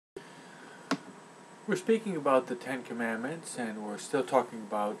We're speaking about the Ten Commandments, and we're still talking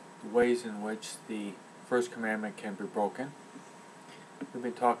about the ways in which the first commandment can be broken. We've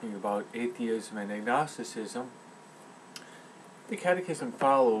been talking about atheism and agnosticism. The Catechism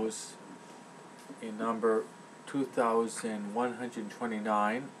follows in number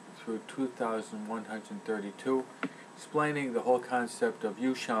 2129 through 2132, explaining the whole concept of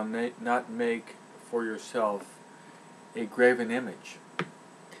you shall not make for yourself a graven image.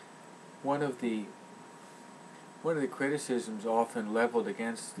 One of the criticisms often leveled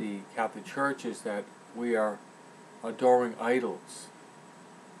against the Catholic Church is that we are adoring idols.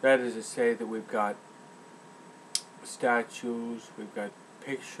 That is to say that we've got statues, we've got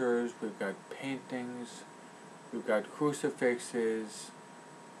pictures, we've got paintings, we've got crucifixes,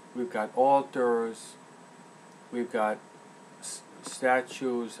 we've got altars, we've got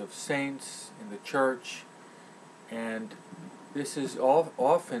statues of saints in the church, and this is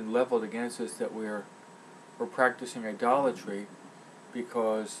often leveled against us that we're practicing idolatry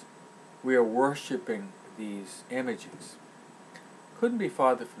because we are worshiping these images. Couldn't be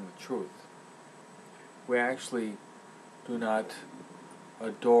farther from the truth. We actually do not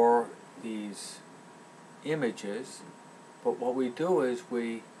adore these images, but what we do is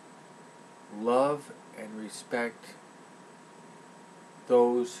we love and respect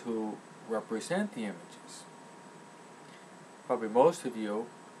those who represent the images. Probably most of you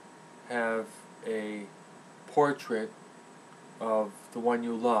have a portrait of the one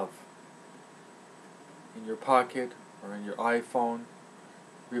you love in your pocket or in your iPhone,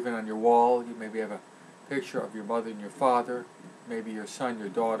 or even on your wall. You maybe have a picture of your mother and your father, maybe your son, your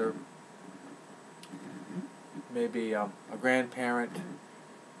daughter, maybe a grandparent.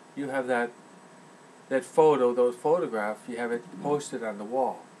 You have that photo, those photographs, you have it posted on the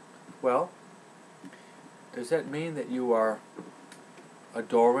wall. Well, does that mean that you are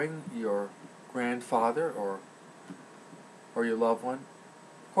adoring your grandfather or your loved one?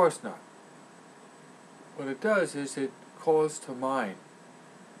 Of course not. What it does is it calls to mind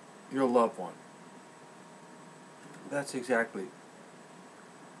your loved one. That's exactly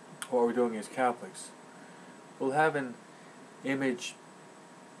what we're doing as Catholics. We'll have an image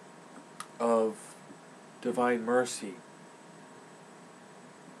of divine mercy,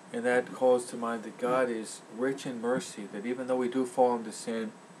 and that calls to mind that God is rich in mercy, that even though we do fall into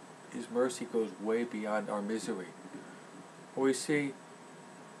sin, His mercy goes way beyond our misery. Or we see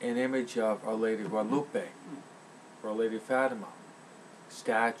an image of Our Lady of Guadalupe, or Our Lady of Fatima,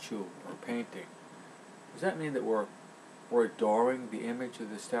 statue or painting. Does that mean that we're adoring the image of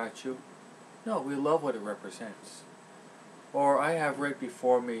the statue? No, we love what it represents. Or I have right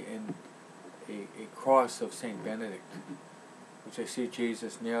before me in a cross of Saint Benedict, which I see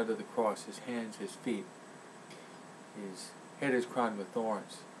Jesus nailed to the cross, his hands, his feet, his head is crowned with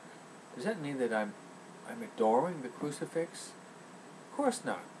thorns. Does that mean that I'm adoring the crucifix? Of course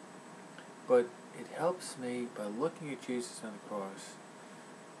not. But it helps me, by looking at Jesus on the cross,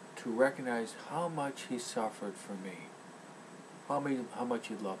 to recognize how much He suffered for me, how much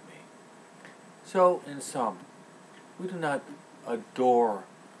He loved me. So, in sum, we do not adore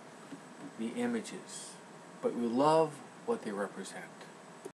the images, but we love what they represent.